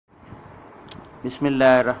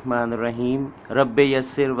बिस्मिल्लाहिर्रहमानिर्रहीम रब्बे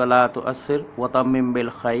यस्सिर वला तुअस्सिर वतम्मिम बिल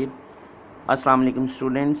खैर। अस्सलाम वालेकुम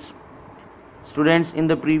students, in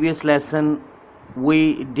the previous lesson we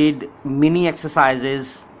did mini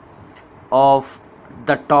exercises of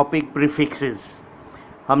the topic prefixes।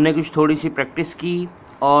 हमने कुछ थोड़ी सी प्रैक्टिस की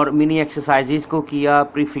और मिनी एक्सरसाइजेस को किया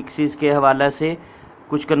प्रीफिक्सेस के हवाले से,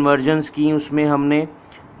 कुछ कन्वर्जन्स की उसमें हमने।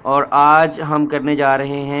 और आज हम करने जा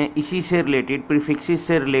रहे हैं इसी से रिलेटेड, प्रीफिक्सेस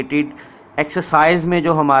से रिलेटेड एक्सरसाइज में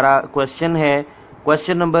जो हमारा क्वेश्चन है,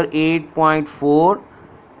 क्वेश्चन नंबर 8.4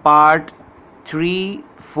 पार्ट 3,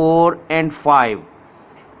 4 एंड 5।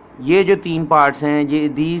 ये जो तीन पार्ट्स हैं, ये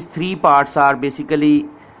these three parts are basically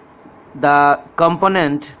the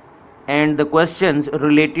component and the questions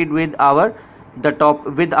related with our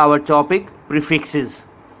topic prefixes.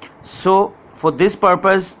 So for this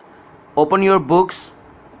purpose, open your books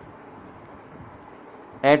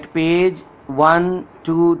at page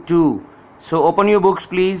 122. So open your books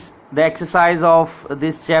please, the exercise of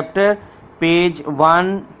this chapter, page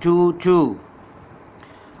 122.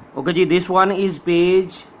 Okay ji, this one is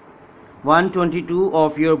page 122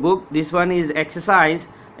 of your book. This one is exercise,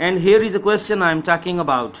 and here is a question I am talking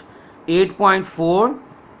about. 8.4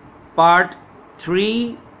 part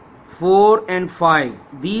 3, 4 and 5.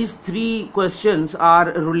 These three questions are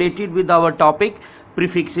related with our topic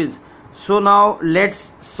prefixes. So now let's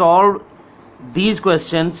solve these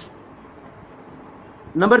questions.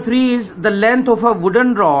 Number 3 is the length of a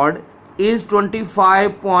wooden rod is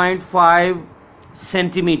 25.5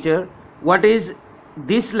 centimeter. What is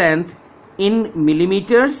this length in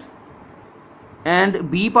millimeters? And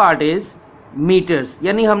B part is metres.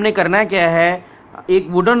 यानी हमने करना क्या है, एक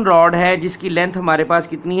wooden rod है जिसकी length हमारे पास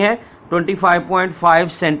कितनी है, 25.5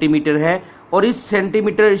 सेंटीमीटर है, और इस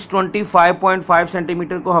 25.5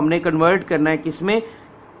 सेंटीमीटर को हमने कन्वर्ट करना है किसमें।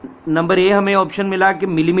 नंबर ए हमें ऑप्शन मिला कि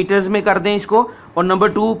मिलीमीटर्स में कर दें इसको, और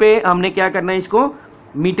नंबर 2 पे हमने क्या करना है, इसको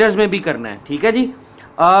मीटर्स में भी करना है। ठीक है जी।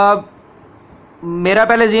 मेरा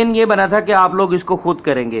पहले ज़हन ये बना था कि आप लोग इसको खुद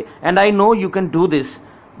करेंगे, and I know you can do this,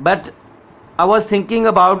 but I was thinking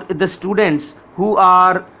about the students who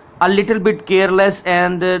are a little bit careless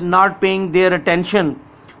and not paying their attention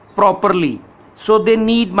properly, so they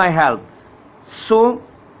need my help. So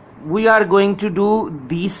we are going to do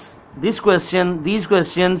these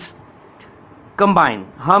questions combine,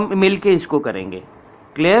 हम मिलके इसको करेंगे।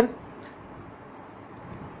 Clear?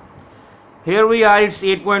 Here we are, it's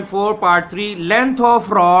 8.4 part 3, length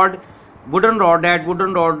of wooden rod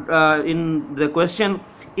in the question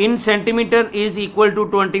in centimeter is equal to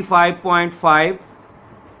 25.5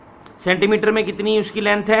 centimetre में कितनी उसकी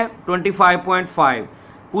length है, 25.5।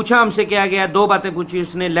 पूछा हमसे क्या गया, दो बातें पूछी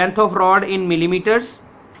उसने, length of rod in millimetres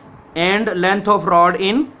and length of rod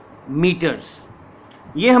in metres.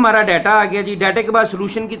 ये हमारा डाटा आ गया जी। डाटा के बाद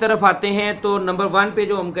सोल्यूशन की तरफ आते हैं, तो नंबर 1 पे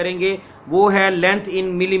जो हम करेंगे वो है लेंथ इन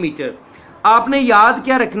मिलीमीटर। आपने याद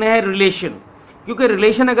क्या रखना है, रिलेशन, क्योंकि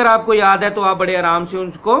रिलेशन अगर आपको याद है तो आप बड़े आराम से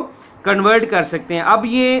उसको कन्वर्ट कर सकते हैं। अब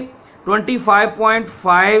ये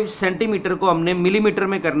 25.5 सेंटीमीटर को हमने मिलीमीटर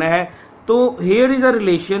में करना है, तो here is a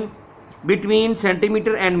relation between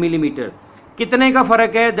centimetre and millimetre. कितने का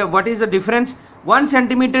फर्क है, what is the difference, 1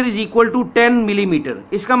 centimetre is equal to 10 millimetre.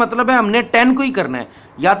 इसका मतलब है हमने 10 को ही करना है,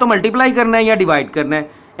 या तो मल्टीप्लाई करना है या डिवाइड करना है,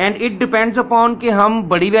 एंड इट डिपेंड्स अपॉन कि हम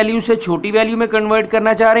बड़ी वैल्यू से छोटी वैल्यू में कन्वर्ट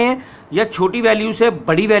करना चाह रहे हैं या छोटी वैल्यू से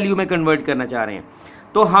बड़ी वैल्यू में कन्वर्ट करना चाह रहे हैं।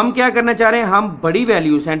 तो हम क्या करना चाह रहे हैं, हम बड़ी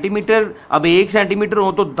वैल्यू सेंटीमीटर, अब 1 सेंटीमीटर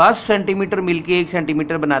हो तो 10 सेंटीमीटर मिलके 1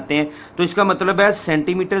 सेंटीमीटर बनाते हैं, तो इसका मतलब है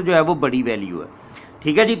सेंटीमीटर जो है वो बड़ी वैल्यू है।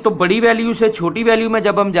 ठीक है जी। तो बड़ी वैल्यू से छोटी वैल्यू में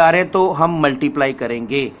जब हम जा रहे हैं तो हम मल्टीप्लाई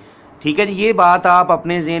करेंगे। ठीक है जी। ये बात आप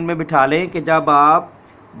अपने ज़हन में बिठा लें कि जब आप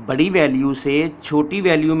बड़ी वैल्यू से छोटी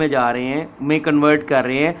वैल्यू में जा रहे हैं, में कन्वर्ट कर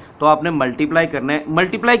रहे हैं, तो आपने मल्टीप्लाई करना है।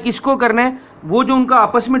 मल्टीप्लाई किसको करना है, वो जो उनका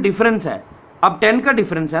आपस में डिफरेंस है। अब 10 का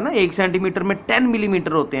डिफरेंस है ना, 1 सेंटीमीटर में 10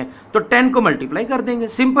 मिलीमीटर होते हैं, तो 10 को मल्टीप्लाई कर देंगे,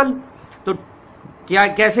 सिंपल। तो क्या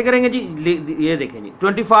कैसे करेंगे जी, ये देखें जी,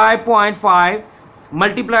 25.5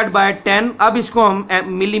 मल्टीप्लाइड बाय 10। अब इसको हम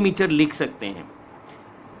मिलीमीटर लिख सकते हैं।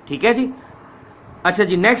 ठीक है जी। अच्छा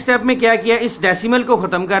जी, नेक्स्ट स्टेप में क्या किया, इस डेसिमल को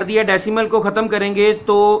खत्म कर दिया। डेसिमल को खत्म करेंगे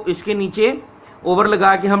तो इसके नीचे ओवर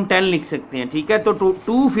लगा के हम 10 लिख सकते हैं। ठीक है। तो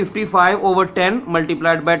 255/10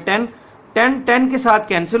 मल्टीप्लाइड बाय 10 के साथ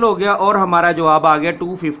कैंसिल हो गया और हमारा जवाब आ गया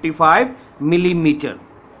 255 मिलीमीटर।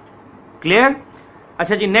 क्लियर?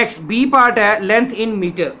 अच्छा जी, नेक्स्ट बी पार्ट है लेंथ इन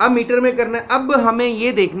मीटर। अब मीटर में करना है। अब हमें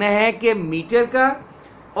यह देखना है कि मीटर का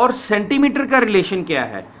और सेंटीमीटर का रिलेशन क्या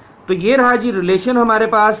है। तो ये रहा जी रिलेशन हमारे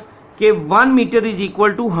पास कि 1 metre is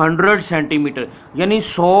equal to 100 centimetre, यानी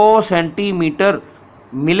 100 सेंटीमीटर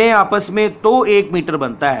मिले आपस में तो 1 मीटर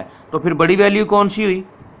बनता है। तो फिर बड़ी वैल्यू कौन सी हुई,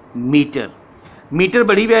 मीटर। मीटर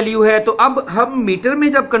बड़ी वैल्यू है, तो अब हम मीटर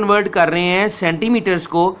में जब कन्वर्ट कर रहे हैं सेंटीमीटर्स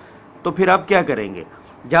को, तो फिर अब क्या करेंगे?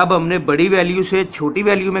 जब हमने बड़ी वैल्यू से छोटी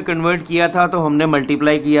वैल्यू में कन्वर्ट किया था तो हमने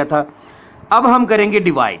मल्टीप्लाई किया था, अब हम करेंगे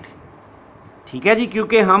डिवाइड। ठीक है जी,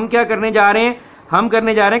 क्योंकि हम क्या करने जा रहे हैं, हम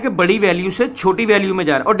करने जा रहे हैं कि बड़ी वैल्यू से छोटी वैल्यू में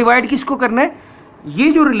जा रहे हैं। और डिवाइड किसको करना है?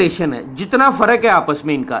 ये जो रिलेशन है, जितना फर्क है आपस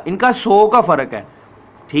में इनका 100 का फर्क है।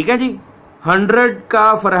 ठीक है जी,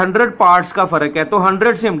 100 पार्ट्स का फर्क है, तो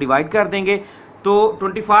 100 से हम डिवाइड कर देंगे। तो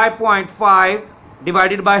 25.5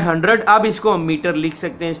 डिवाइडेड बाय 100, अब इसको हम मीटर लिख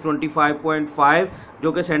सकते हैं। इस 25.5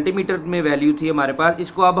 जो कि सेंटीमीटर में वैल्यू थी हमारे पास,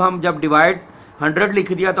 इसको अब हम जब डिवाइड 100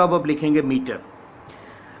 लिख दिया तो अब लिखेंगे मीटर।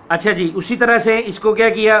 अच्छा जी, उसी तरह से इसको क्या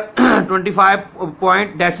किया 25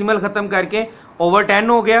 पॉइंट डेसिमल खत्म करके ओवर 10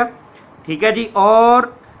 हो गया। ठीक है जी,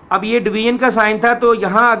 और अब ये डिवीजन का साइन था, तो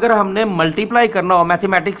यहां अगर हमने मल्टीप्लाई करना हो,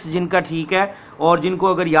 मैथमेटिक्स जिनका ठीक है और जिनको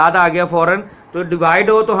अगर याद आ गया फौरन, तो डिवाइड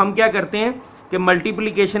हो तो हम क्या करते हैं कि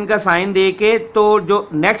मल्टीप्लिकेशन का साइन दे के, तो जो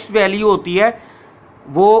नेक्स्ट वैल्यू होती है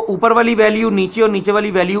वो ऊपर वाली वैल्यू नीचे और नीचे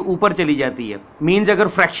वाली वैल्यू ऊपर चली जाती है, मीन्स अगर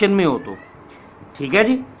फ्रैक्शन में हो तो। ठीक है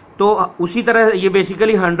जी, तो उसी तरह ये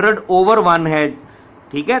बेसिकली 100/1 है।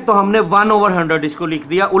 ठीक है, तो हमने 1/100 इसको लिख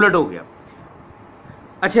दिया, उलट हो गया।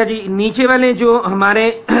 अच्छा जी, नीचे वाले जो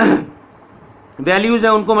हमारे वैल्यूज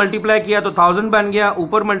हैं उनको मल्टीप्लाई किया तो 1000 बन गया,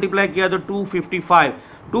 ऊपर मल्टीप्लाई किया तो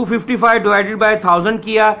 255 डिवाइडेड बाय 1000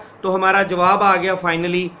 किया तो हमारा जवाब आ गया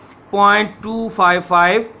फाइनली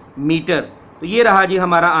 0.255 मीटर। तो ये रहा जी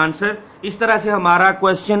हमारा आंसर। इस तरह से हमारा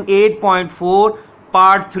क्वेश्चन 8.4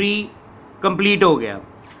 पार्ट 3 कंप्लीट हो गया।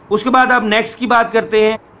 उसके बाद अब नेक्स्ट की बात करते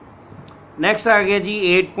हैं। नेक्स्ट आ गया जी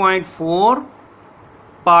 8.4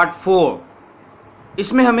 पार्ट 4।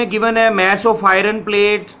 इसमें हमें गिवन है mass of iron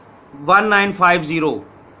plate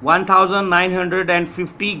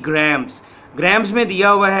 1950 grams. Grams में दिया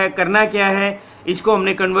हुआ है, करना क्या है, इसको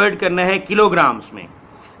हमने कन्वर्ट करना है किलोग्राम्स में।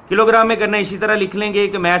 किलोग्राम में करना है, इसी तरह लिख लेंगे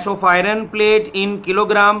कि mass of iron plate in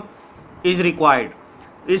kilogram is required.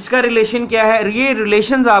 इसका रिलेशन क्या है, ये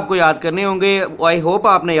रिलेशंस आपको याद करने होंगे, आई होप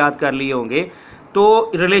आपने याद कर लिए होंगे।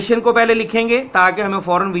 तो रिलेशन को पहले लिखेंगे ताकि हमें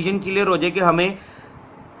फौरन विजन क्लियर हो जाए कि हमें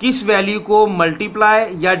किस वैल्यू को मल्टीप्लाई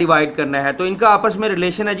या डिवाइड करना है। तो इनका आपस में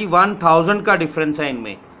रिलेशन है जी 1000 का डिफरेंस है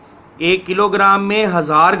इनमें। 1 किलोग्राम में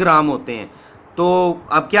 1000 ग्राम होते हैं। तो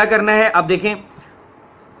अब क्या करना है, अब देखें,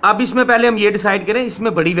 अब इसमें पहले हम ये डिसाइड करें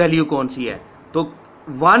इसमें बड़ी वैल्यू कौन सी है। तो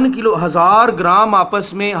 1000 ग्राम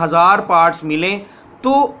आपस में 1000 पार्ट्स मिले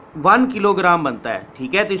तो 1 किलोग्राम बनता है।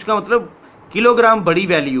 ठीक है, तो इसका मतलब किलोग्राम बड़ी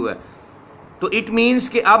वैल्यू है। तो इट मीन्स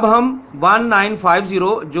कि अब हम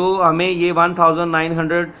 1950 जो हमें ये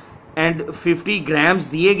 1950 ग्राम्स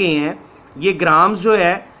दिए गए हैं, ये ग्राम्स जो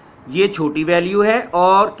है ये छोटी वैल्यू है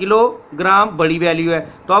और किलोग्राम बड़ी वैल्यू है।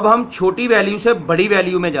 तो अब हम छोटी वैल्यू से बड़ी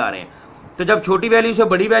वैल्यू में जा रहे हैं। तो जब छोटी वैल्यू से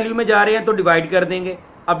बड़ी वैल्यू में जा रहे हैं तो डिवाइड कर देंगे।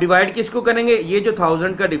 अब डिवाइड किसको करेंगे, ये जो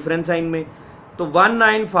 1000 का डिफरेंस है इनमें, तो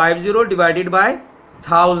 1950 डिवाइडेड बाय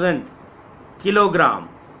 1000 किलोग्राम।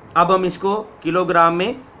 अब हम इसको किलोग्राम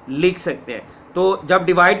में लिख सकते हैं। तो जब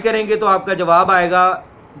डिवाइड करेंगे तो आपका जवाब आएगा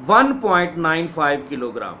 1.95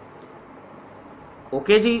 किलोग्राम।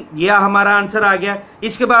 ओके जी, यह हमारा आंसर आ गया।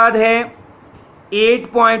 इसके बाद है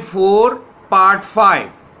 8.4 part 5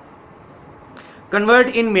 convert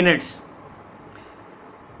in minutes.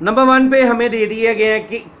 Number 1 पे हमें दे दिया गया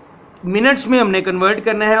कि मिनट्स में हमने कन्वर्ट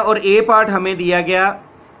करना है और ए पार्ट हमें दिया गया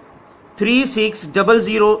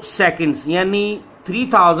 3600 सेकंड्स, यानी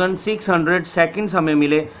 3600 सेकंड्स हमें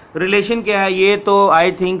मिले। रिलेशन क्या है, ये तो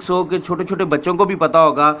आई थिंक सो कि छोटे छोटे बच्चों को भी पता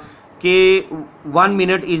होगा कि 1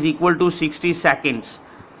 minute is equal to 60 seconds.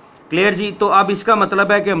 Clear जी, तो अब इसका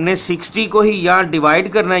मतलब है कि हमने 60 को ही या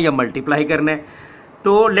डिवाइड करना है या मल्टीप्लाई करना है।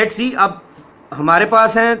 तो लेट्स सी, अब हमारे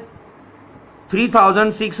पास है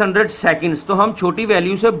 3600 सेकंड्स, तो हम छोटी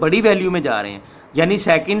वैल्यू से बड़ी वैल्यू में जा रहे हैं, यानी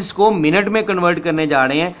सेकंड्स को मिनट में कन्वर्ट करने जा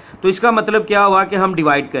रहे हैं। तो इसका मतलब क्या हुआ कि हम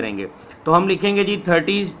डिवाइड करेंगे। तो हम लिखेंगे जी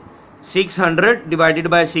 3600 डिवाइडेड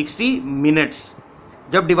बाय 60 मिनट्स।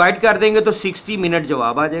 जब डिवाइड कर देंगे तो 60 मिनट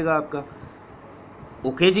जवाब आ जाएगा आपका।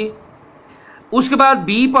 ओके जी, उसके बाद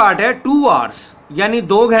बी पार्ट है 2 आवर्स, यानी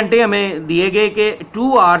 2 घंटे हमें दिए गए कि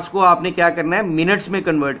 2 आवर्स को आपने क्या करना है, मिनट्स में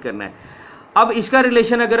कन्वर्ट करना है। अब इसका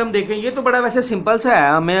रिलेशन अगर हम देखें, ये तो बड़ा वैसे सिंपल सा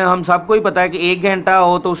है, हम सबको ही पता है कि 1 घंटा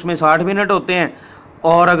हो तो उसमें 60 मिनट होते हैं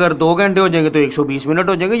और अगर 2 घंटे हो जाएंगे तो 120 मिनट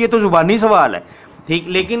हो जाएंगे। ये तो जुबानी सवाल है, ठीक।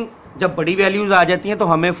 लेकिन जब बड़ी वैल्यूज आ जाती हैं तो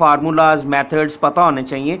हमें फार्मूलाज मेथड्स पता होने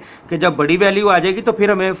चाहिए कि जब बड़ी वैल्यू आ जाएगी तो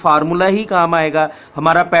फिर हमें फार्मूला ही काम आएगा।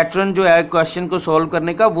 हमारा पैटर्न जो है क्वेश्चन को सॉल्व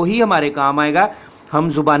करने का वही हमारे काम आएगा। हम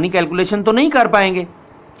जुबानी कैलकुलेशन तो नहीं कर पाएंगे।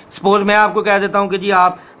 सपोज मैं आपको कह देता हूं कि जी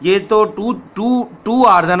आप ये तो 2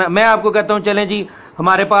 आवर्स है ना, मैं आपको कहता हूं चलें जी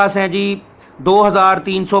हमारे पास हैं जी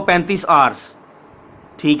 2335 आवर्स,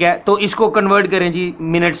 ठीक है, तो इसको कन्वर्ट करें जी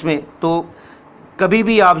मिनट्स में, तो कभी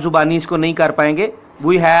भी आप जुबानी इसको नहीं कर पाएंगे।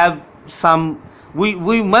 We have some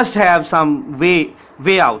we must have some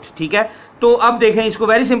way out. ठीक है, तो अब देखें इसको,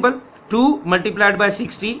 very simple, 2 multiplied by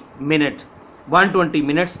 60 minute, 120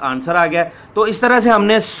 minutes answer आ गया। तो इस तरह से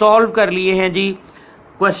हमने सॉल्व कर लिए हैं जी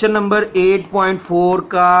क्वेश्चन नंबर 8.4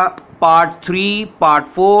 का पार्ट 3, पार्ट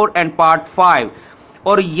 4 एंड पार्ट 5।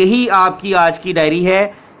 और यही आपकी आज की डायरी है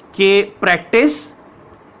कि practice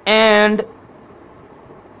and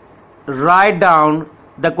write down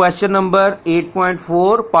the question number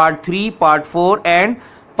 8.4, part 3, part 4 and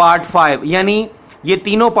part 5। यानी ये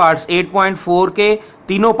तीनों पार्ट्स 8.4 के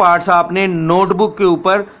तीनों पार्ट्स आपने नोटबुक के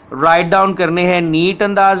ऊपर राइट डाउन करने हैं नीट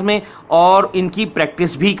अंदाज में, और इनकी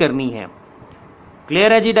प्रैक्टिस भी करनी है।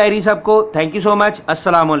 क्लियर है जी डायरी सबको? Thank you so much.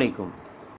 अस्सलाम वालेकुम।